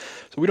child.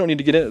 So we don't need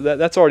to get into that.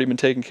 That's already been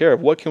taken care of.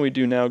 What can we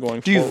do now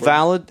going forward? Do you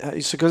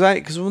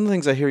because one of the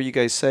things I hear you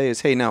guys say is,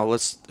 hey, now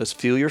let's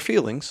feel your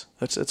feelings.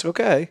 It's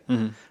okay.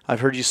 I've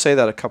heard you say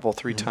that a couple,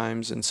 3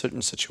 times in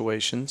certain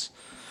situations.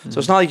 So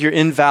it's not like you're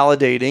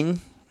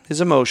invalidating his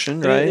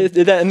emotion, right?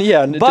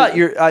 But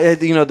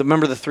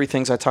remember the 3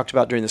 things I talked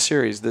about during the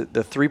series,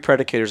 the 3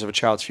 predicators of a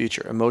child's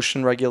future: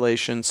 emotion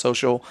regulation,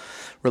 social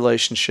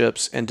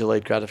relationships, and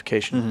delayed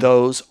gratification.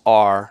 Those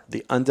are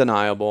the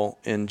undeniable.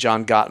 In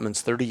John Gottman's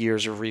 30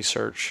 years of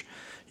research,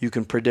 you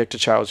can predict a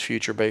child's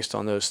future based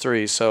on those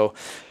 3. So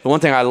the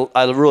one thing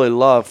I really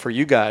love for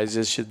you guys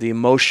is the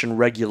emotion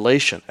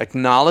regulation,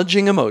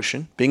 acknowledging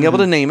emotion, being able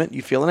to name it.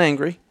 You feeling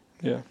angry?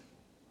 Yeah.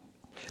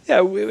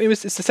 Yeah, it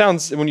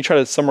sounds, when you try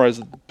to summarize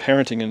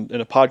parenting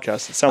in a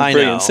podcast, it sounds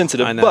very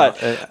insensitive.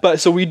 But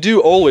so we do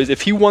always,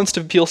 if he wants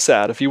to feel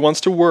sad, if he wants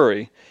to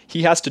worry,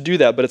 he has to do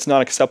that, but it's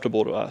not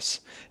acceptable to us.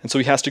 And so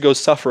he has to go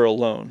suffer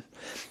alone.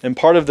 And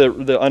part of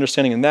the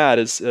understanding in that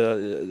is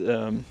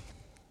that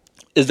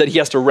he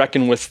has to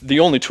reckon with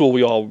the only tool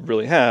we all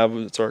really have.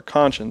 It's our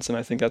conscience. And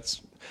I think that's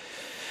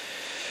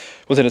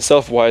within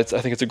itself why I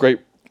think it's a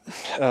great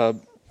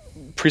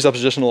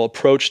presuppositional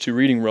approach to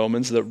reading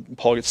Romans, that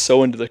Paul gets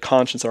so into the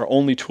conscience. Our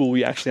only tool,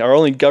 our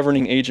only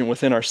governing agent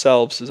within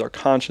ourselves is our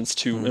conscience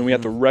too, and we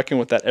have to reckon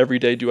with that every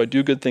day. Do I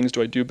do good things?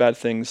 Do I do bad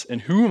things?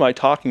 And who am I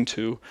talking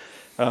to?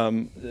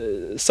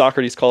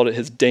 Socrates called it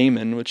his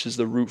daemon, which is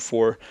the root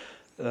for,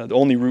 the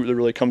only root that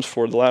really comes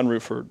for, the Latin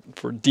root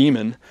for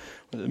demon,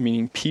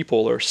 meaning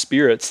people or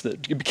spirits.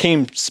 That it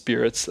became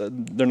spirits.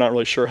 They're not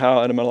really sure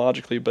how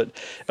etymologically, but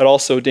it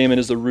also, daemon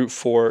is the root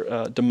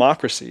for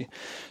democracy.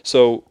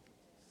 So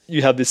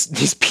you have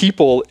these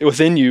people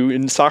within you.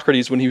 In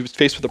Socrates, when he was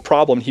faced with a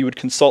problem, he would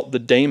consult the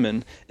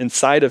daemon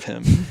inside of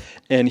him.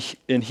 And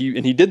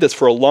he did this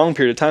for a long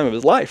period of time of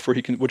his life, where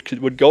he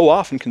would go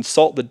off and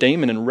consult the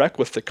daemon and wreck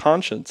with the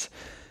conscience,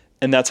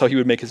 and that's how he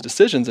would make his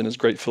decisions in his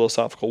great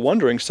philosophical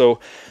wondering. So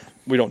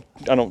I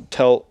don't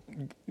tell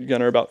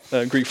Gunnar about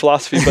Greek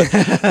philosophy,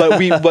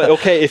 but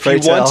okay,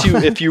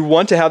 if you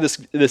want to have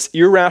this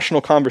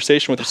irrational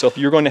conversation with yourself,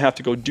 you're going to have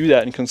to go do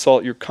that and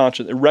consult your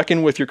conscience,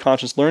 reckon with your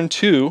conscience, learn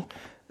to,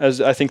 as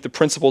I think the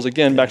principles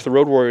again, back to the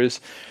Road Warriors.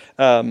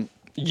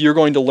 You're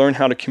going to learn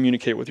how to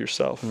communicate with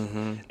yourself,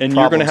 and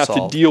you're going to have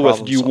to deal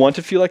with, do you want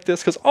to feel like this?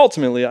 Because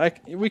ultimately,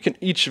 we can,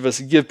 each of us,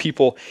 give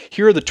people,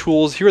 here are the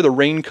tools, here are the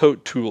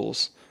raincoat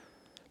tools,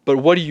 but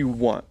what do you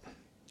want?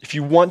 If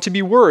you want to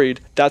be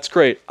worried, that's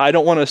great. I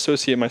don't want to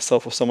associate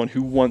myself with someone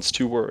who wants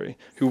to worry,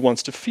 who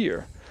wants to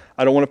fear.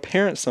 I don't want to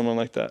parent someone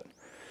like that.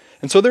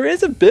 And so there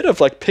is a bit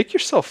of like, pick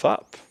yourself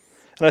up.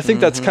 And I think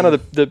that's kind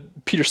of the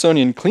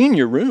Petersonian, clean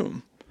your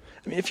room.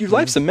 I mean, if your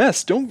life's a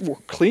mess, don't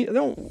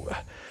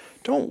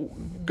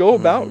go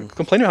about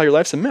complaining how your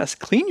life's a mess.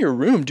 Clean your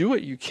room. Do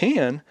what you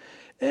can.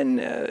 And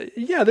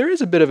there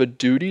is a bit of a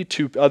duty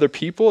to other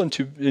people and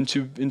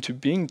into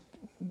being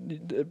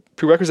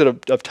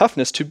prerequisite of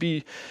toughness to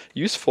be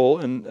useful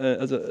and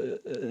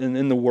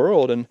in the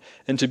world and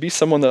to be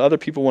someone that other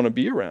people want to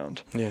be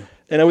around. Yeah.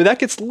 And that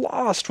gets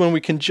lost when we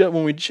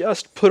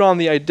just put on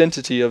the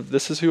identity of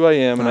this is who I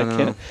am and I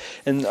can't.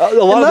 And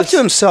a lot left to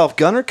himself,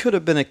 Gunnar could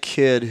have been a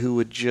kid who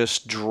would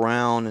just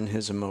drown in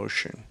his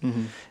emotion.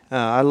 Mm-hmm.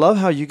 I love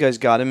how you guys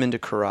got him into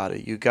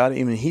karate.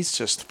 He's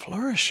just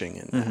flourishing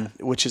in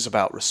that, which is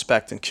about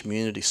respect and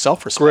community,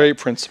 self-respect. Great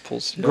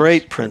principles. Yes.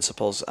 Great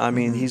principles. I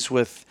mean, he's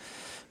with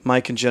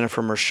Mike and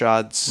Jennifer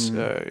Mershad's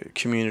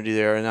community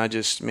there, and I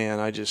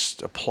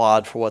just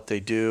applaud for what they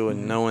do,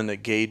 and knowing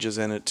that Gage is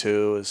in it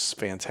too is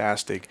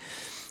fantastic.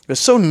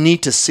 It's so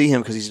neat to see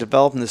him because he's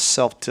developing this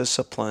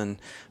self-discipline,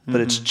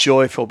 but it's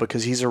joyful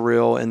because he's a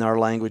real, in our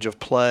language of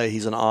play,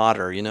 he's an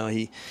otter. You know,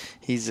 I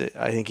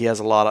think he has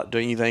a lot of.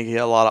 Don't you think he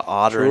has a lot of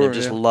otter, and he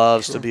just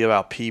loves to be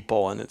about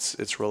people, and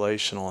it's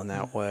relational in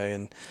that way,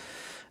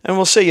 And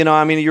we'll see,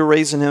 you're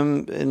raising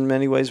him in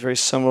many ways very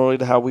similarly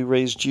to how we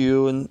raised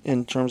you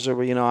in terms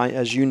of,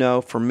 as you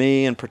know, for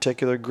me in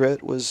particular,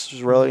 grit was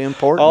really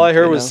important. All I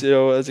heard was,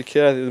 as a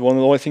kid, the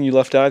only thing you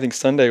left out, I think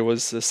Sunday,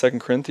 was 2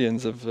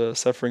 Corinthians of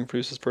suffering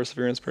produces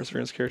perseverance,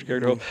 character,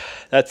 hope.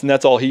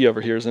 That's all he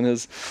ever hears in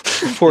his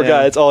poor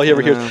guy. It's all he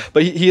ever hears.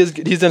 But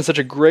he's done such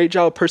a great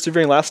job of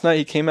persevering. Last night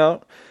he came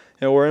out,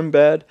 we're in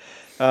bed.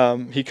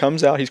 He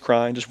comes out, he's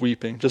crying, just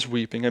weeping.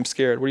 I'm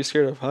scared. What are you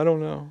scared of? I don't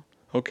know.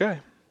 Okay.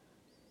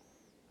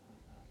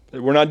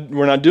 We're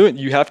not doing.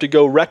 You have to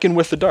go reckon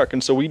with the dark,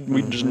 and so we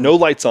just no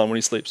lights on when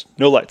he sleeps.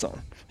 No lights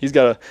on. He's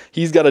got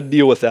to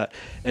deal with that.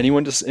 And he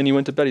went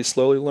to bed. He's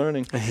slowly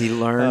learning. And he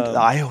learned.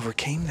 I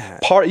overcame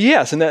that.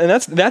 Yes, and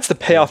that's the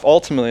payoff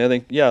ultimately. I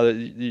think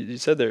you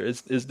said there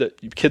is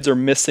that kids are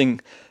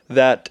missing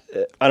that.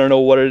 I don't know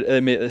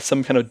what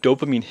some kind of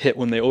dopamine hit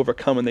when they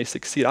overcome and they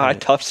succeed.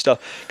 Tough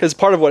stuff. Because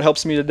part of what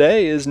helps me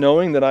today is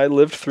knowing that I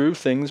lived through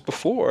things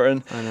before.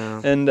 And I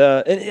know. And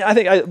I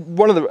think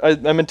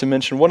I meant to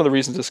mention one of the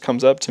reasons this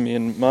comes up to me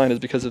in mind is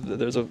because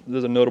there's a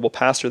notable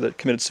pastor that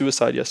committed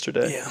suicide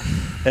yesterday. Yeah.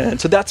 And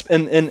so that's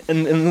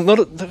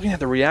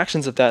the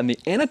reactions of that and the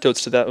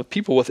antidotes to that of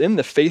people within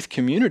the faith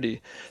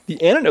community.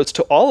 The antidotes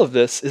to all of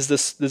this is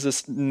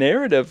this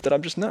narrative that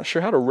I'm just not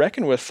sure how to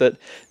reckon with, that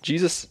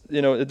Jesus,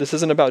 this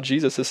isn't about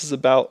Jesus. This is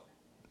about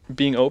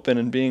being open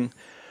and being.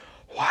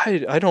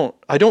 Why I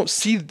don't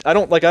see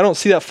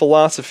that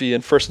philosophy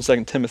in 1 and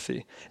 2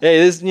 Timothy. It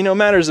is,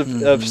 matters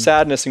of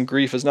sadness and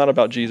grief is not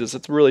about Jesus.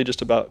 It's really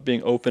just about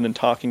being open and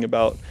talking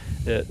about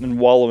it and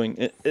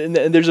wallowing. And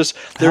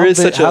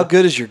how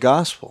good is your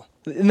gospel?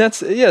 And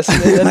that's yes,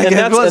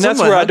 and that's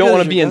where I don't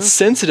want to be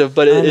insensitive,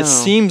 but it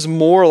seems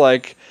more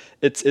like.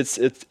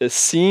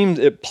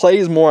 It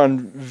plays more on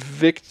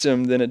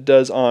victim than it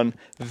does on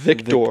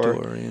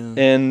victor.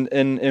 And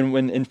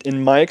when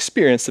in my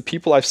experience, the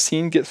people I've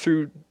seen get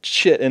through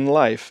shit in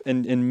life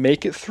and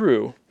make it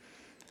through,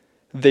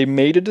 they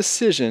made a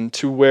decision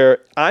to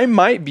where I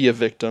might be a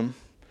victim,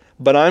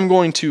 but I'm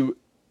going to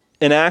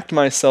enact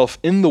myself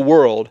in the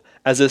world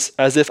as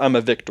if I'm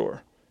a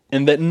victor,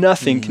 and that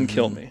nothing can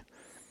kill me,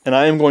 and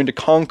I am going to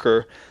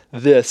conquer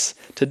this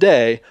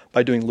today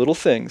by doing little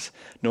things,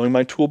 knowing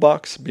my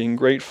toolbox, being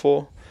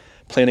grateful,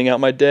 planning out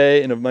my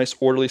day in a nice,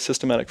 orderly,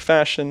 systematic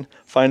fashion,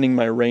 finding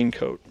my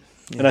raincoat.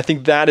 Yeah. And I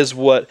think that is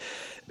what,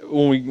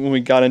 when we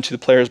got into the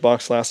player's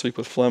box last week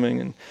with Fleming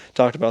and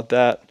talked about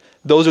that,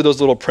 those are those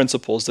little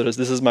principles that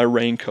this is my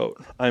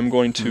raincoat. I'm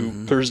going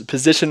to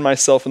position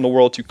myself in the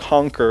world to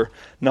conquer,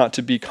 not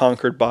to be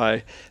conquered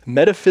by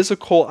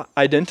metaphysical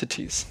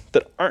identities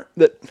that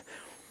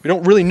we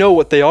don't really know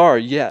what they are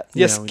yet.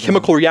 Yes,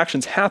 chemical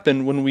reactions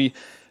happen when we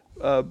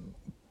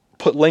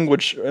put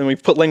language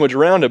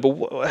around it, but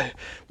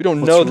we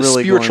don't know the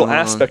spiritual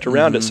aspect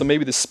around it. So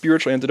maybe the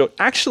spiritual antidote.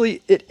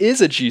 Actually, it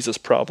is a Jesus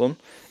problem.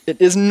 It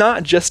is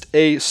not just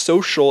a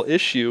social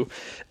issue,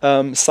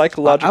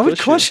 psychological issue. I would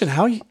question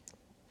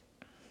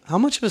how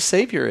much of a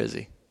savior is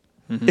he?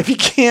 If he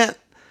can't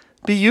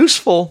be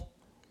useful,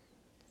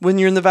 when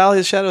you're in the valley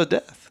of the shadow of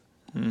death.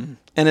 And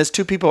as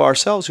two people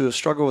ourselves who have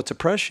struggled with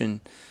depression,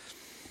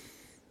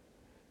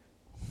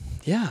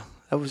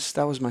 that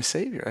was my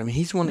Savior. I mean,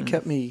 he's the one that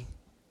kept me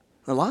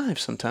alive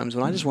sometimes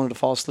when I just wanted to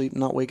fall asleep and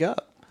not wake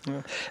up.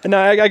 Yeah. And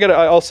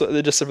I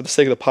also, just for the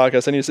sake of the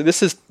podcast, I need to say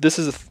this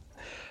is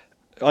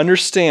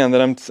understand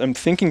that I'm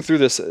thinking through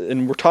this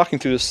and we're talking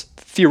through this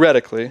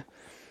theoretically,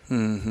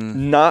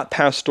 not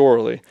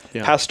pastorally.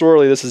 Yeah.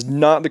 Pastorally, this is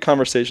not the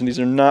conversation. These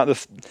are not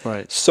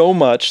so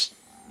much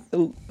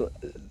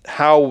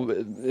how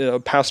a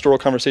pastoral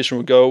conversation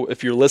would go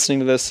if you're listening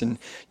to this and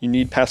you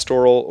need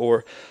pastoral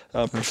or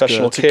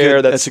professional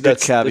care. That's a good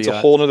caveat. That's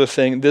a whole other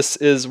thing.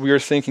 We are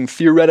thinking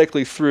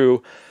theoretically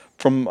through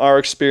from our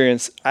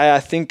experience. I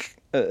think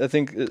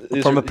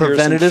from a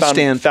preventative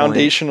standpoint,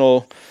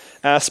 foundational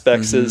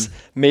aspects is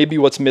maybe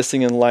what's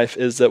missing in life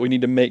is that we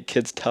need to make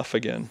kids tough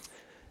again.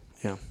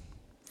 Yeah.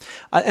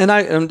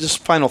 And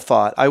just final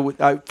thought.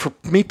 For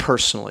me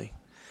personally,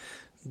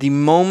 the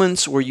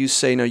moments where you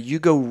say, no, you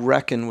go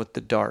reckon with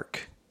the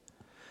dark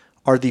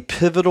are the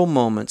pivotal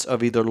moments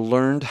of either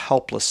learned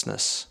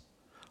helplessness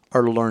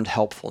or learned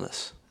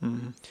helpfulness.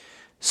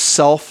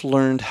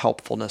 Self-learned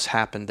helpfulness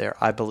happened there,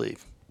 I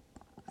believe.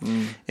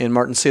 And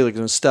Martin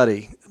Seligman's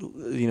study,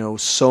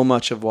 so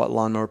much of what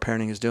lawnmower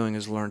parenting is doing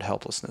is learned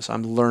helplessness.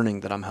 I'm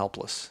learning that I'm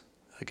helpless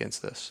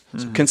against this.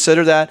 So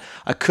consider that.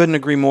 I couldn't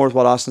agree more with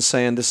what Austin's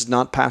saying. This is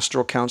not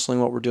pastoral counseling,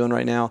 what we're doing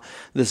right now.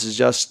 This is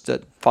just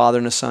a father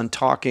and a son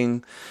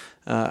talking.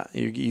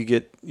 You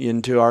get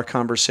into our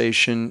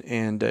conversation,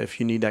 and if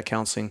you need that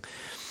counseling,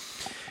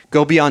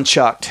 go be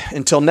unchucked.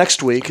 Until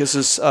next week, this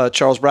is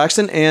Charles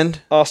Braxton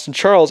and Austin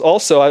Charles.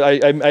 Also, I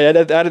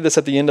added this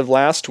at the end of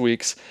last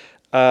week's.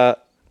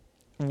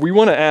 We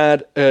want to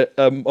add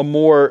a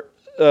more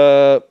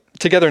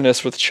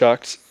togetherness with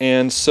Chucked,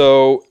 and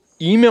so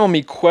email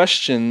me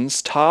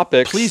questions,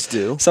 topics. Please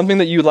do. Something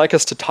that you'd like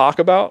us to talk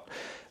about.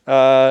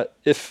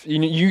 If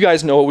you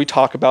guys know what we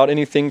talk about,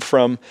 anything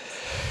from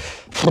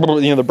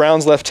the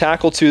Browns left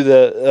tackle to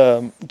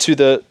the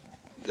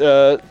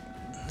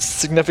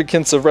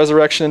significance of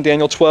resurrection in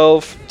Daniel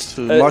 12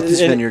 to Martha's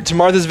Vineyard. To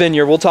Martha's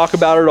Vineyard, we'll talk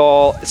about it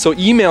all. So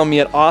email me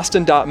at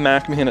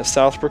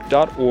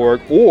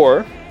austin.mcmahan@southbrook.org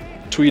or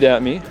tweet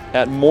at me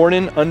at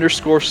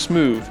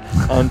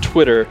mornin_smooth on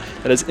Twitter.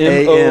 That is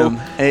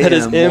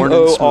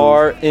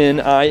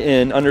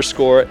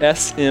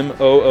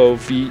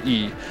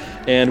MORNIN_SMOOVE.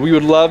 And we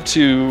would love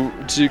to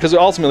because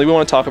ultimately we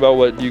want to talk about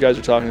what you guys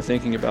are talking and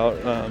thinking about.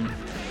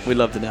 We'd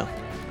love to know.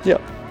 Yeah.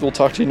 We'll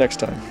talk to you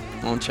next time.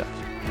 On chat.